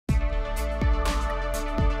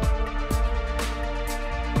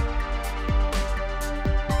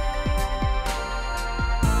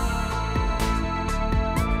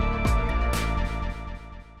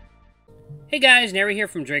Hey guys, Nary here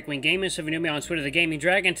from Drakewing Gaming. So if you know me on Twitter, the Gaming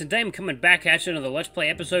Dragon. Today I'm coming back at you another Let's Play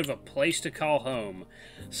episode of A Place to Call Home.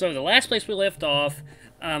 So the last place we left off,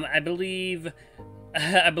 I believe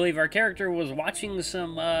our character was watching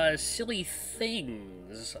some silly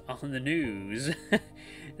things on the news,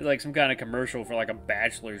 like some kind of commercial for like a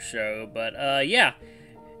bachelor show. But yeah.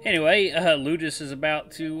 Anyway, Ludus is about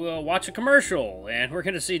to watch a commercial, and we're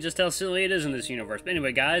going to see just how silly it is in this universe. But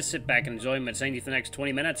anyway, guys, sit back and enjoy my saying for the next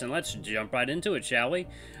 20 minutes, and let's jump right into it, shall we?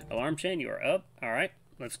 Alarm chain, you are up. All right,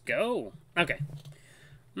 let's go. Okay.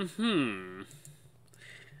 Do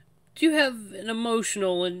you have an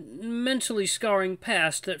emotional and mentally scarring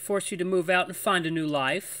past that forced you to move out and find a new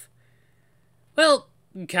life? Well,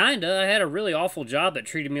 kinda. I had a really awful job that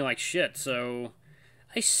treated me like shit, so...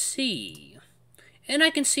 I see. And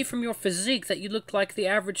I can see from your physique that you look like the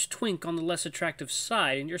average twink on the less attractive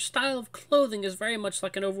side, and your style of clothing is very much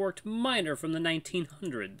like an overworked miner from the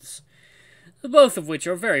 1900s. Both of which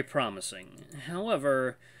are very promising.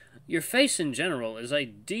 However, your face in general is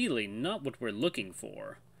ideally not what we're looking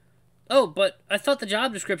for. Oh, but I thought the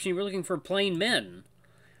job description you were looking for plain men.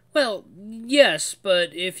 Well, yes,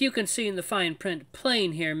 but if you can see in the fine print,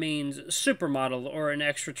 plain here means supermodel or an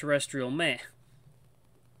extraterrestrial man.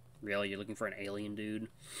 Really? You're looking for an alien dude?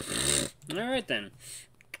 Alright then.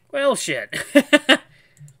 Well, shit.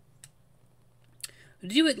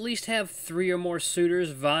 Do you at least have 3 or more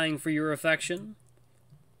suitors vying for your affection?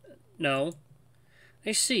 No.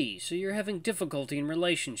 I see. So you're having difficulty in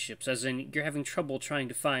relationships, as in you're having trouble trying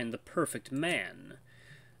to find the perfect man.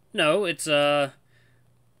 No, it's,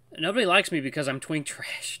 nobody likes me because I'm twink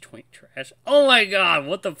trash. Twink trash? Oh my god,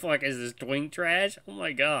 what the fuck is this, twink trash? Oh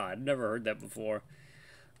my god, never heard that before.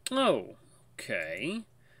 Oh, okay.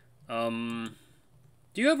 Do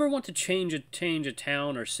you ever want to change a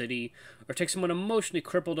town or city, or take someone emotionally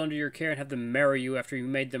crippled under your care and have them marry you after you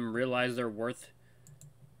made them realize their worth?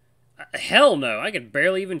 Hell no, I could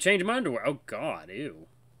barely even change my underwear. Oh god, ew.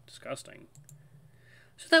 Disgusting.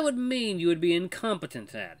 So that would mean you would be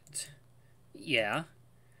incompetent at it. Yeah.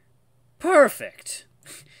 Perfect!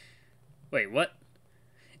 Wait, what?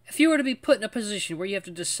 If you were to be put in a position where you have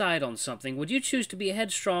to decide on something, would you choose to be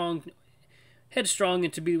headstrong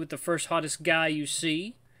and to be with the first hottest guy you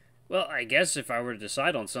see? Well, I guess if I were to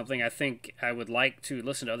decide on something, I think I would like to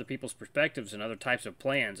listen to other people's perspectives and other types of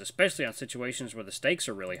plans, especially on situations where the stakes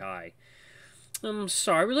are really high. I'm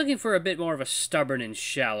sorry, we're looking for a bit more of a stubborn and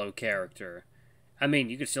shallow character. I mean,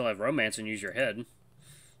 you could still have romance and use your head.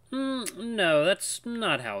 No, that's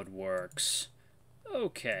not how it works.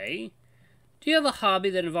 Okay. Do you have a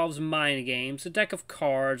hobby that involves mind games, a deck of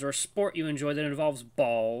cards, or a sport you enjoy that involves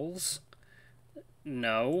balls?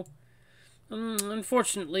 No.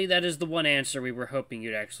 Unfortunately, that is the one answer we were hoping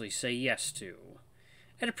you'd actually say yes to.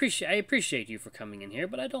 I appreciate you for coming in here,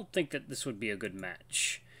 but I don't think that this would be a good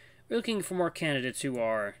match. We're looking for more candidates who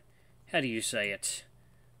are, how do you say it,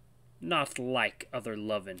 not like other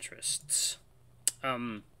love interests.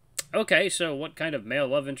 Okay, so what kind of male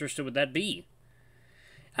love interest would that be?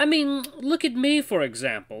 I mean, look at me, for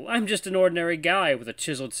example. I'm just an ordinary guy with a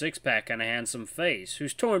chiseled six-pack and a handsome face,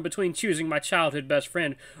 who's torn between choosing my childhood best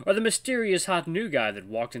friend or the mysterious hot new guy that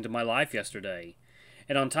walked into my life yesterday.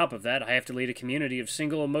 And on top of that, I have to lead a community of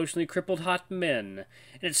single, emotionally crippled hot men.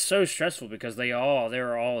 And it's so stressful because they're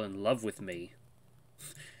all in love with me.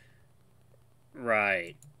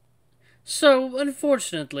 Right. So,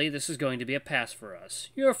 unfortunately, this is going to be a pass for us.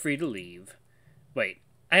 You're free to leave. Wait,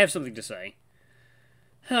 I have something to say.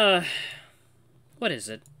 What is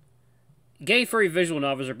it? Gay furry visual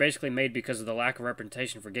novels are basically made because of the lack of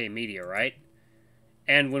representation for gay media, right?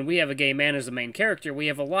 And when we have a gay man as the main character, we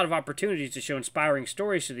have a lot of opportunities to show inspiring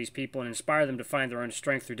stories to these people and inspire them to find their own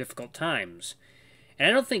strength through difficult times. And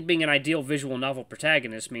I don't think being an ideal visual novel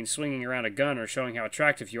protagonist means swinging around a gun or showing how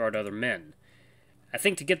attractive you are to other men. I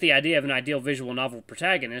think to get the idea of an ideal visual novel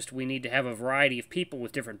protagonist, we need to have a variety of people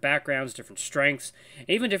with different backgrounds, different strengths, and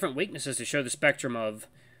even different weaknesses to show the spectrum of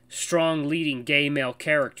strong leading gay male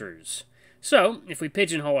characters. So, if we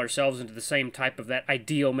pigeonhole ourselves into the same type of that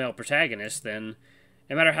ideal male protagonist, then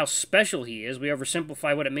no matter how special he is, we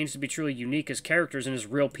oversimplify what it means to be truly unique as characters and as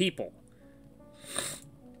real people.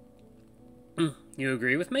 You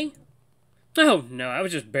agree with me? Oh, no, I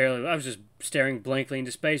was just staring blankly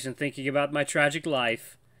into space and thinking about my tragic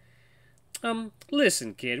life.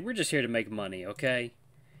 Listen, kid, we're just here to make money, okay?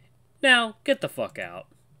 Now, get the fuck out.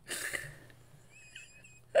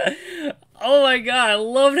 Oh my god, I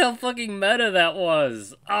loved how fucking meta that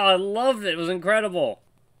was. Oh, I loved it. It was incredible.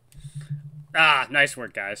 Ah, nice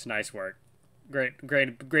work, guys. Nice work. Great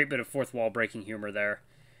bit of fourth wall breaking humor there.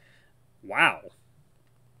 Wow.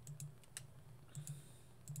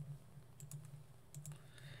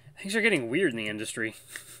 Things are getting weird in the industry.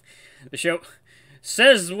 The show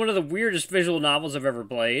says it's one of the weirdest visual novels I've ever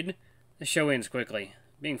played. The show ends quickly,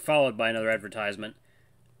 being followed by another advertisement.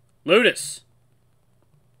 Ludus!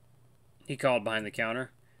 He called behind the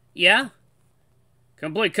counter. Yeah?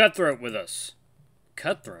 Come play Cutthroat with us.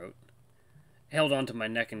 Cutthroat? I held onto my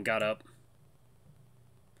neck and got up.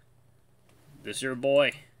 This your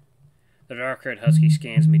boy? The dark-haired husky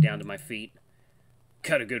scans me down to my feet.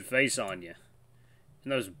 Got a good face on you.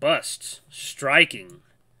 And those busts. Striking.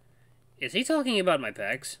 Is he talking about my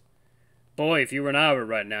pecs? Boy, if you were an Iowa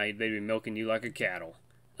right now, he'd be milking you like a cattle.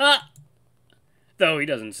 Ah! Though he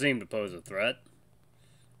doesn't seem to pose a threat.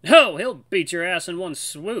 Oh, he'll beat your ass in one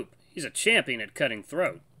swoop. He's a champion at cutting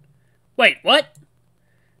throat. Wait, what?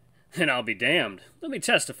 And I'll be damned. Let me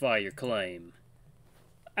testify your claim.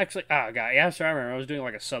 Actually, God, yeah, sorry, I remember. I was doing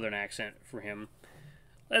like a southern accent for him.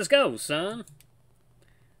 Let's go, son.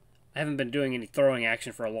 I haven't been doing any throwing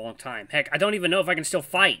action for a long time. Heck, I don't even know if I can still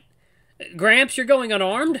fight. Gramps, you're going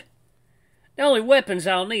unarmed? The only weapons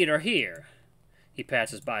I'll need are here. He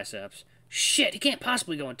pats his biceps. Shit, he can't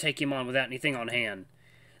possibly go and take him on without anything on hand.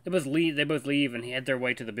 They both leave and head their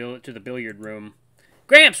way to the billiard room.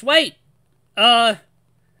 Gramps, wait! I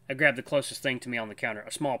grabbed the closest thing to me on the counter,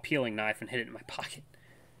 a small peeling knife, and hid it in my pocket.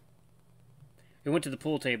 We went to the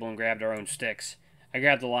pool table and grabbed our own sticks. I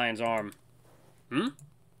grabbed the lion's arm. Hmm?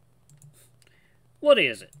 What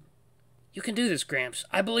is it? You can do this, Gramps.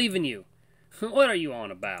 I believe in you. What are you on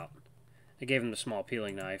about? I gave him the small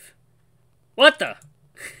peeling knife. What the?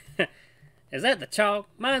 Is that the chalk?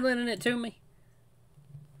 Mind lending it to me?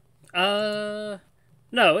 No,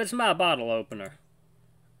 it's my bottle opener.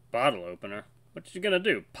 Bottle opener? What you gonna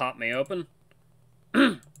do? Pop me open?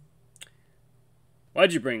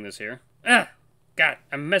 Why'd you bring this here? Ah! God,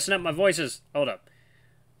 I'm messing up my voices. Hold up.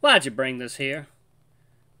 Why'd you bring this here?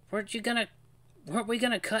 Weren't we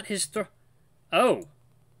gonna cut his throat? Oh.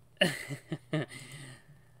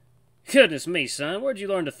 Goodness me, son. Where'd you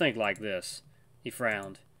learn to think like this? He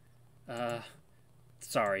frowned.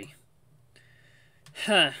 Sorry.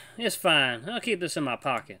 Huh, it's fine. I'll keep this in my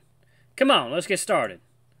pocket. Come on, let's get started.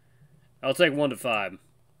 I'll take 1 to 5.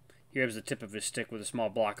 He rubs the tip of his stick with a small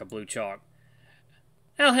block of blue chalk.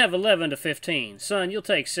 I'll have 11 to 15. Son, you'll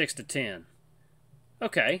take 6 to 10.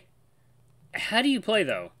 Okay. How do you play,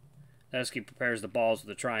 though? The husky prepares the balls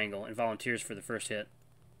with a triangle and volunteers for the first hit.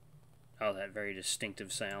 Oh, that very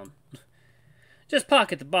distinctive sound. Just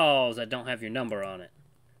pocket the balls that don't have your number on it.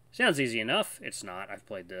 Sounds easy enough. It's not. I've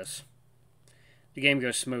played this. The game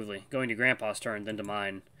goes smoothly, going to Grandpa's turn, then to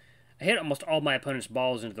mine. I hit almost all my opponent's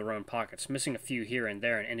balls into their own pockets, missing a few here and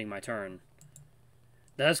there and ending my turn.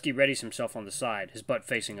 The husky readies himself on the side, his butt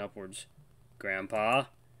facing upwards. Grandpa?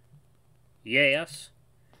 Yes?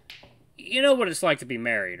 You know what it's like to be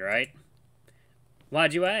married, right?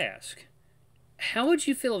 Why'd you ask? How would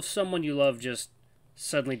you feel if someone you love just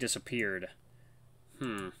suddenly disappeared?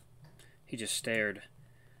 He just stared.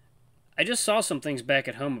 I just saw some things back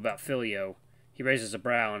at home about Phileo. He raises a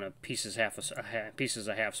brow and pieces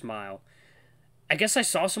a half smile. I guess I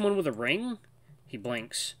saw someone with a ring? He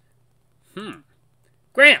blinks.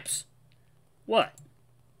 Gramps! What?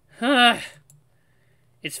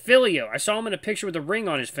 It's Phileo. I saw him in a picture with a ring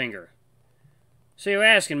on his finger. So you're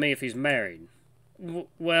asking me if he's married?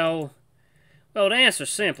 Well, to answer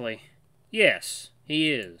simply, yes,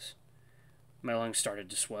 he is. My lungs started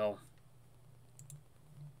to swell.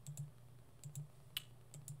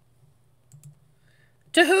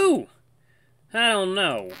 To who? I don't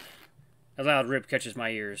know. A loud rip catches my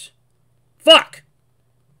ears. Fuck!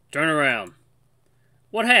 Turn around.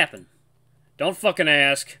 What happened? Don't fucking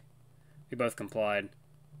ask. We both complied.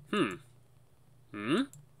 I'll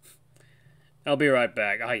be right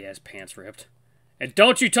back. Oh, yeah, his pants ripped. And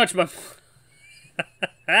don't you touch my...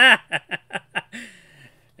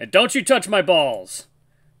 And don't you touch my balls.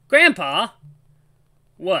 Grandpa?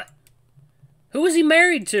 What? Who is he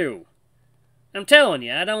married to? I'm telling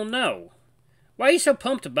you, I don't know. Why are you so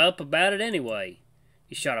pumped about it anyway?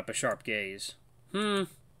 He shot up a sharp gaze. The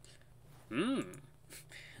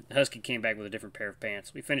husky came back with a different pair of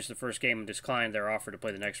pants. We finished the first game and declined their offer to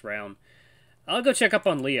play the next round. I'll go check up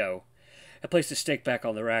on Leo. I placed the stick back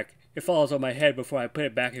on the rack. It falls on my head before I put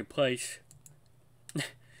it back in place.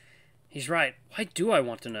 He's right. Why do I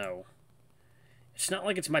want to know? It's not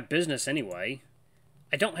like it's my business anyway.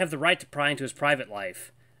 I don't have the right to pry into his private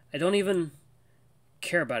life. I don't even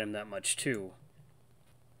care about him that much, too.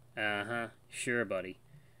 Uh-huh. Sure, buddy.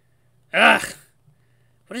 Ugh!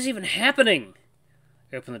 What is even happening?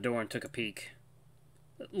 I opened the door and took a peek.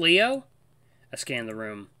 Leo? I scanned the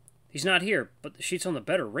room. He's not here, but the sheets on the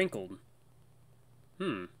bed are wrinkled.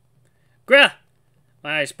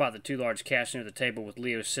 My eyes spot the two large cats near the table with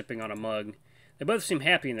Leo sipping on a mug. They both seem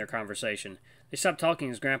happy in their conversation. They stop talking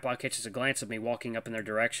as Grandpa catches a glance of me walking up in their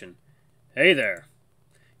direction. Hey there.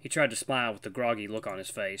 He tried to smile with the groggy look on his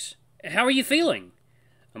face. How are you feeling?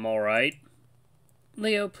 I'm all right.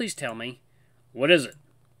 Leo, please tell me. What is it?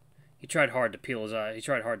 He tried hard to peel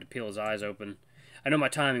his eyes open. I know my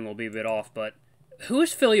timing will be a bit off, but who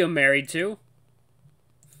is Phileo married to?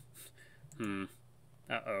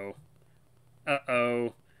 Uh-oh.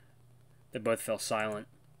 Uh-oh. They both fell silent.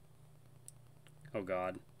 Oh,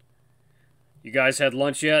 God. You guys had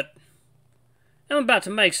lunch yet? I'm about to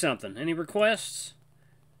make something. Any requests?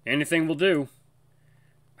 Anything will do.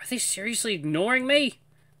 Are they seriously ignoring me?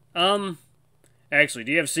 Actually,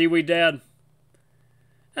 do you have seaweed, Dad?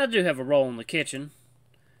 I do have a roll in the kitchen.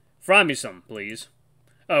 Fry me some, please.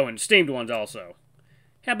 Oh, and steamed ones also.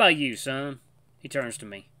 How about you, son? He turns to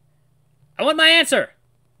me. I want my answer!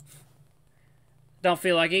 Don't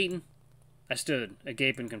feel like eating? I stood,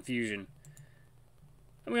 agape in confusion.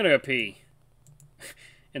 I'm gonna go pee.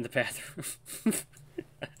 In the bathroom.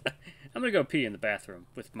 I'm gonna go pee in the bathroom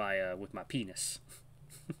with my penis.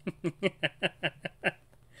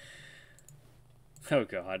 Oh,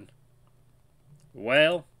 God.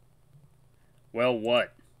 Well,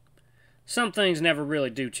 what? Some things never really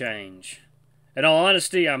do change. In all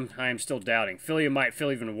honesty, I am still doubting. Phileo might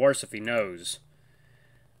feel even worse if he knows.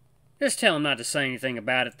 Just tell him not to say anything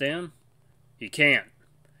about it, then. You can't.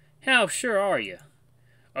 How sure are you?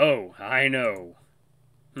 Oh, I know.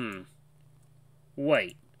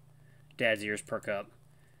 Wait. Dad's ears perk up.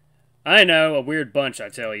 I know, a weird bunch, I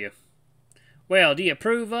tell you. Well, do you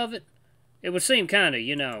approve of it? It would seem kinda,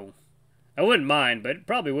 you know. I wouldn't mind, but it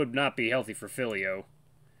probably would not be healthy for Phileo.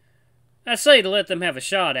 I say to let them have a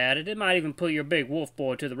shot at it. It might even put your big wolf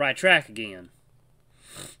boy to the right track again.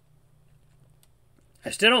 I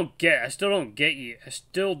still don't get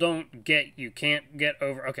you can't get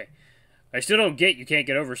over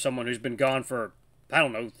someone who's been gone for, I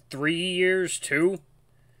don't know, 3 years, 2?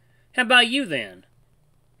 How about you, then?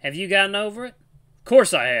 Have you gotten over it? Of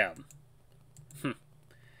course I have.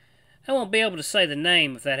 I won't be able to say the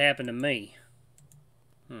name if that happened to me.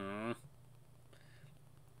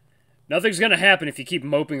 Nothing's gonna happen if you keep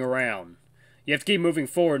moping around. You have to keep moving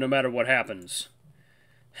forward no matter what happens.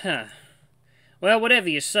 Huh. Well, whatever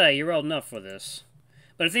you say, you're old enough for this.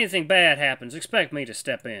 But if anything bad happens, expect me to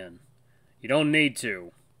step in. You don't need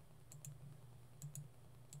to.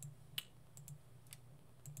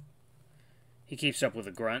 He gets up with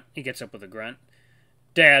a grunt.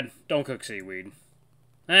 Dad, don't cook seaweed.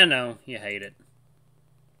 I know, you hate it.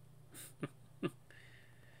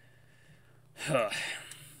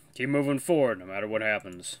 Keep moving forward, no matter what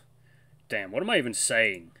happens. Damn, what am I even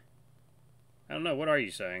saying? I don't know, what are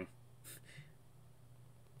you saying?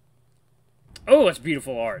 Oh, that's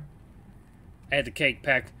beautiful art. I had the cake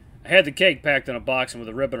packed in a box and with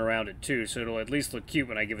a ribbon around it, too, so it'll at least look cute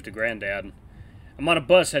when I give it to Granddad. I'm on a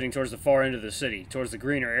bus heading towards the far end of the city, towards the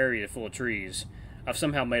greener area full of trees. I've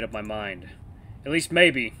somehow made up my mind. At least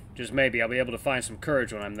maybe, just maybe, I'll be able to find some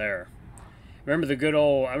courage when I'm there. I remember the good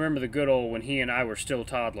old when he and I were still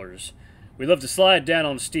toddlers. We loved to slide down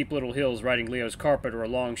on steep little hills riding Leo's carpet or a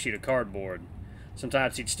long sheet of cardboard.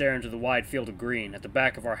 Sometimes he'd stare into the wide field of green at the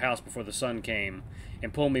back of our house before the sun came,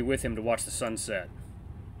 and pull me with him to watch the sunset.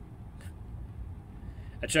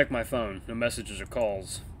 I checked my phone. No messages or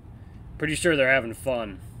calls. Pretty sure they're having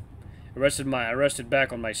fun. I rested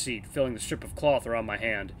back on my seat, feeling the strip of cloth around my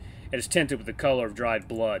hand. It is tinted with the color of dried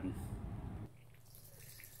blood.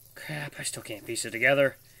 Crap, I still can't piece it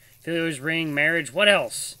together. Phileo's ring, marriage, what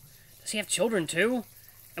else? Does he have children, too?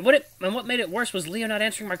 And what made it worse was Leo not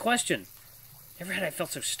answering my question. Never had I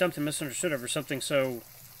felt so stumped and misunderstood over something so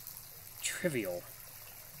trivial.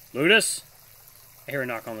 Ludus? I hear a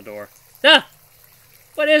knock on the door. Ah!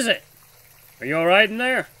 What is it? Are you alright in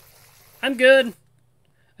there? I'm good.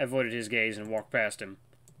 I avoided his gaze and walked past him.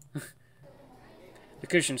 The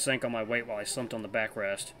cushion sank on my weight while I slumped on the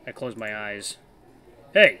backrest. I closed my eyes.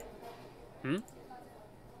 Hey!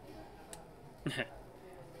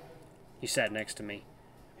 He sat next to me.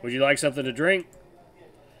 Would you like something to drink?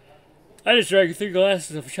 I just drank 3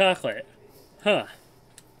 glasses of chocolate. Huh.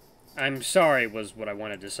 I'm sorry, was what I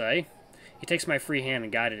wanted to say. He takes my free hand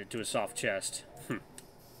and guided it to his soft chest.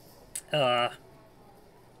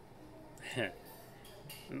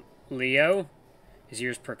 Leo? His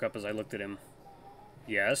ears perk up as I looked at him.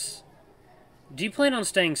 Yes? Do you plan on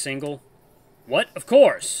staying single? What? Of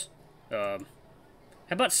course! How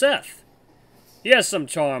about Seth? He has some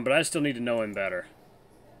charm, but I still need to know him better.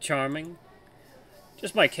 Charming?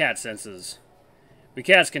 Just my cat senses. We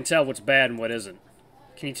cats can tell what's bad and what isn't.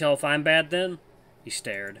 Can you tell if I'm bad, then? He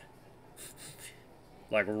stared.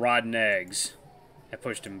 Like rotten eggs. I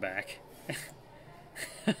pushed him back.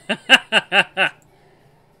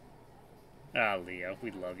 Ah, Leo,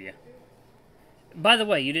 we love you. By the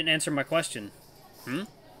way, you didn't answer my question.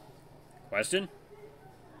 Question?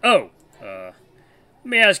 Oh, let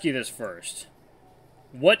me ask you this first.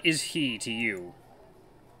 What is he to you?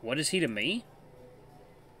 What is he to me?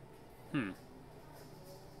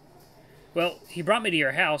 Well, he brought me to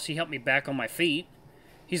your house. He helped me back on my feet.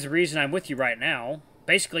 He's the reason I'm with you right now.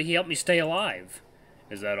 Basically, he helped me stay alive.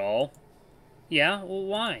 Is that all? Yeah, well,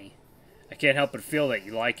 why? I can't help but feel that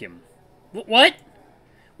you like him. What?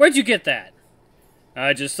 Where'd you get that?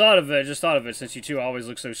 I just thought of it since you two always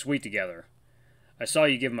look so sweet together. I saw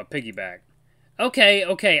you give him a piggyback.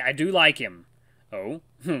 Okay, I do like him. Oh,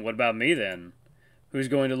 what about me then? Who's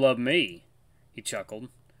going to love me? He chuckled.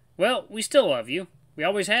 Well, we still love you. We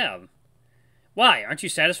always have. Why? Aren't you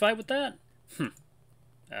satisfied with that?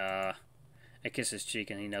 I kiss his cheek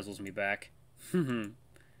and he nuzzles me back. I'm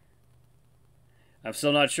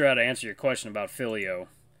still not sure how to answer your question about Phileo.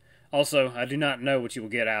 Also, I do not know what you will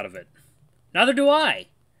get out of it. Neither do I.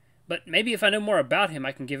 But maybe if I know more about him,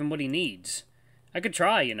 I can give him what he needs. I could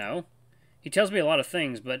try, you know. He tells me a lot of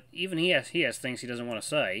things, but even he has things he doesn't want to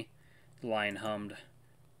say. The lion hummed.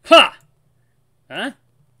 Pa! Huh?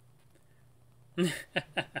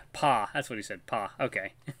 Pa. That's what he said. Pa.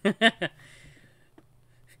 Okay.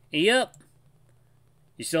 Yep.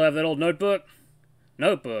 You still have that old notebook?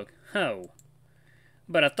 Notebook? Oh.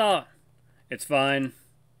 But I thought... It's fine.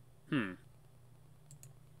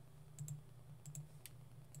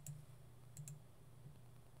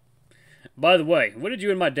 By the way, what did you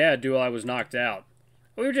and my dad do while I was knocked out?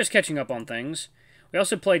 We were just catching up on things. We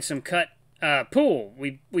also played some pool.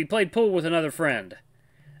 We played pool with another friend.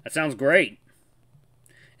 That sounds great.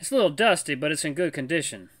 It's a little dusty, but it's in good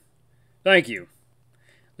condition. Thank you.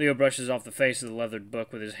 Leo brushes off the face of the leathered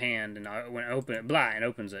book with his hand and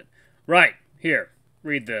opens it. Right, here,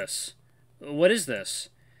 read this. What is this?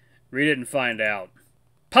 Read it and find out.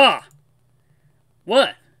 Pa!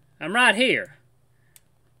 What? I'm right here.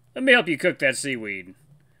 Let me help you cook that seaweed.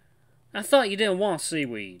 I thought you didn't want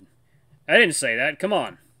seaweed. I didn't say that. Come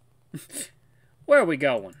on. Where are we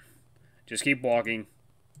going? Just keep walking.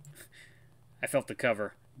 I felt the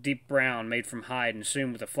cover. Deep brown, made from hide and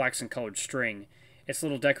sewn with a flaxen-colored string. Its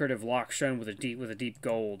little decorative lock shone with a deep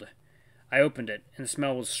gold. I opened it, and the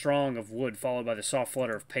smell was strong of wood, followed by the soft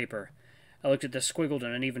flutter of paper. I looked at the squiggled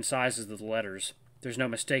and uneven sizes of the letters. There's no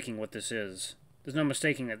mistaking what this is. There's no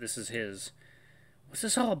mistaking that this is his. What's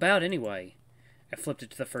this all about, anyway? I flipped it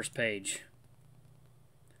to the first page.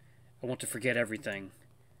 I want to forget everything.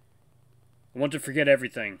 I want to forget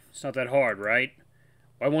everything. It's not that hard, right?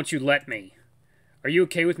 Why won't you let me? Are you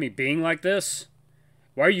okay with me being like this?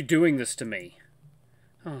 Why are you doing this to me?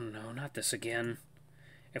 Oh no, not this again.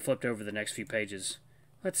 I flipped over the next few pages.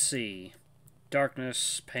 Let's see.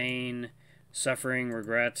 Darkness, pain, suffering,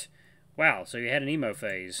 regret. Wow, so you had an emo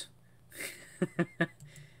phase.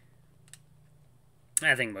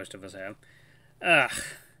 I think most of us have. Ugh.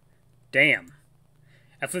 Damn.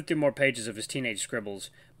 I flipped through more pages of his teenage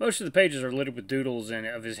scribbles. Most of the pages are littered with doodles and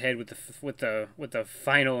of his head with the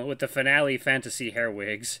finale fantasy hair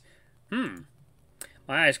wigs. My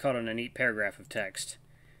eyes caught on a neat paragraph of text.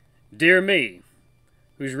 Dear me,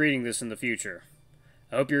 who's reading this in the future?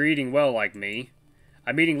 I hope you're eating well like me.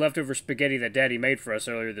 I'm eating leftover spaghetti that Daddy made for us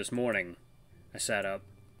earlier this morning. I sat up.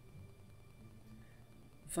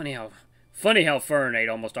 Funny how Fern ate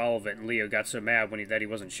almost all of it and Leo got so mad that he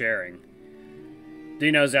wasn't sharing.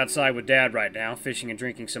 Dino's outside with Dad right now, fishing and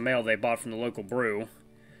drinking some ale they bought from the local brew.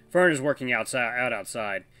 Fern is working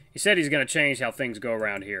outside. He said he's going to change how things go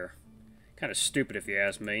around here. Kind of stupid if you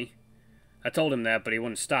ask me. I told him that, but he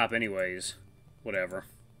wouldn't stop anyways. Whatever.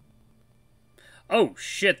 Oh,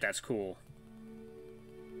 shit, that's cool.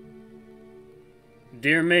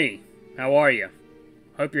 Dear me, how are you?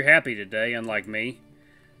 Hope you're happy today, unlike me.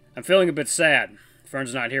 I'm feeling a bit sad.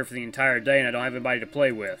 Fern's not here for the entire day and I don't have anybody to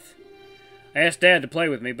play with. I asked Dad to play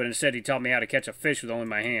with me, but instead he taught me how to catch a fish with only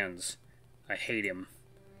my hands. I hate him.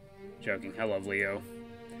 Joking, I love Leo.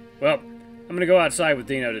 Well, I'm gonna go outside with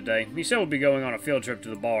Dino today. He said we'll be going on a field trip to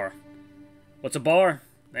the bar. What's a bar?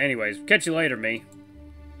 Anyways, catch you later, me.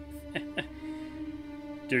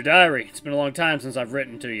 Dear Diary, it's been a long time since I've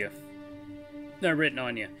written to you. Not written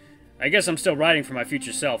on you. I guess I'm still writing for my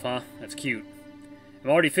future self, huh? That's cute. I'm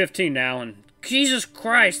already 15 now, and... Jesus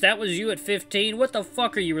Christ, that was you at 15? What the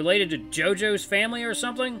fuck, are you related to JoJo's family or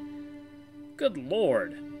something? Good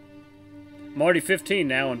lord. I'm already 15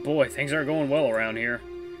 now, and boy, things aren't going well around here.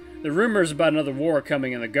 The rumors about another war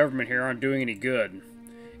coming in the government here aren't doing any good.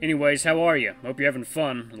 Anyways, how are you? Hope you're having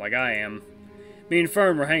fun, like I am. Me and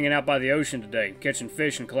Fern were hanging out by the ocean today, catching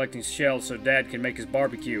fish and collecting shells so Dad can make his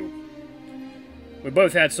barbecue. We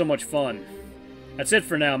both had so much fun. That's it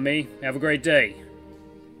for now, me. Have a great day.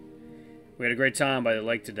 We had a great time by the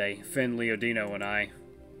lake today, Finn, Leodino, and I.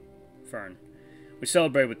 Fern. We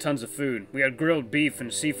celebrated with tons of food. We had grilled beef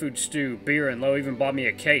and seafood stew, beer, and Lo even bought me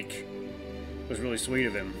a cake. It was really sweet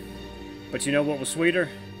of him. But you know what was sweeter?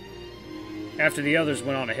 After the others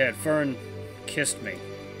went on ahead, Fern kissed me.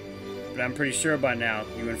 But I'm pretty sure by now,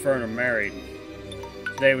 you and Fern are married.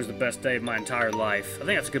 Today was the best day of my entire life. I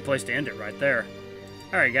think that's a good place to end it right there.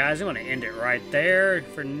 Alright guys, I'm going to end it right there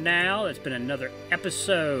for now. It's been another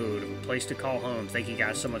episode of A Place to Call Home. Thank you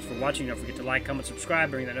guys so much for watching. Don't forget to like, comment,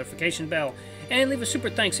 subscribe, ring that notification bell, and leave a super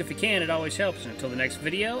thanks if you can. It always helps. And until the next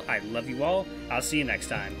video, I love you all. I'll see you next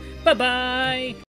time. Bye-bye!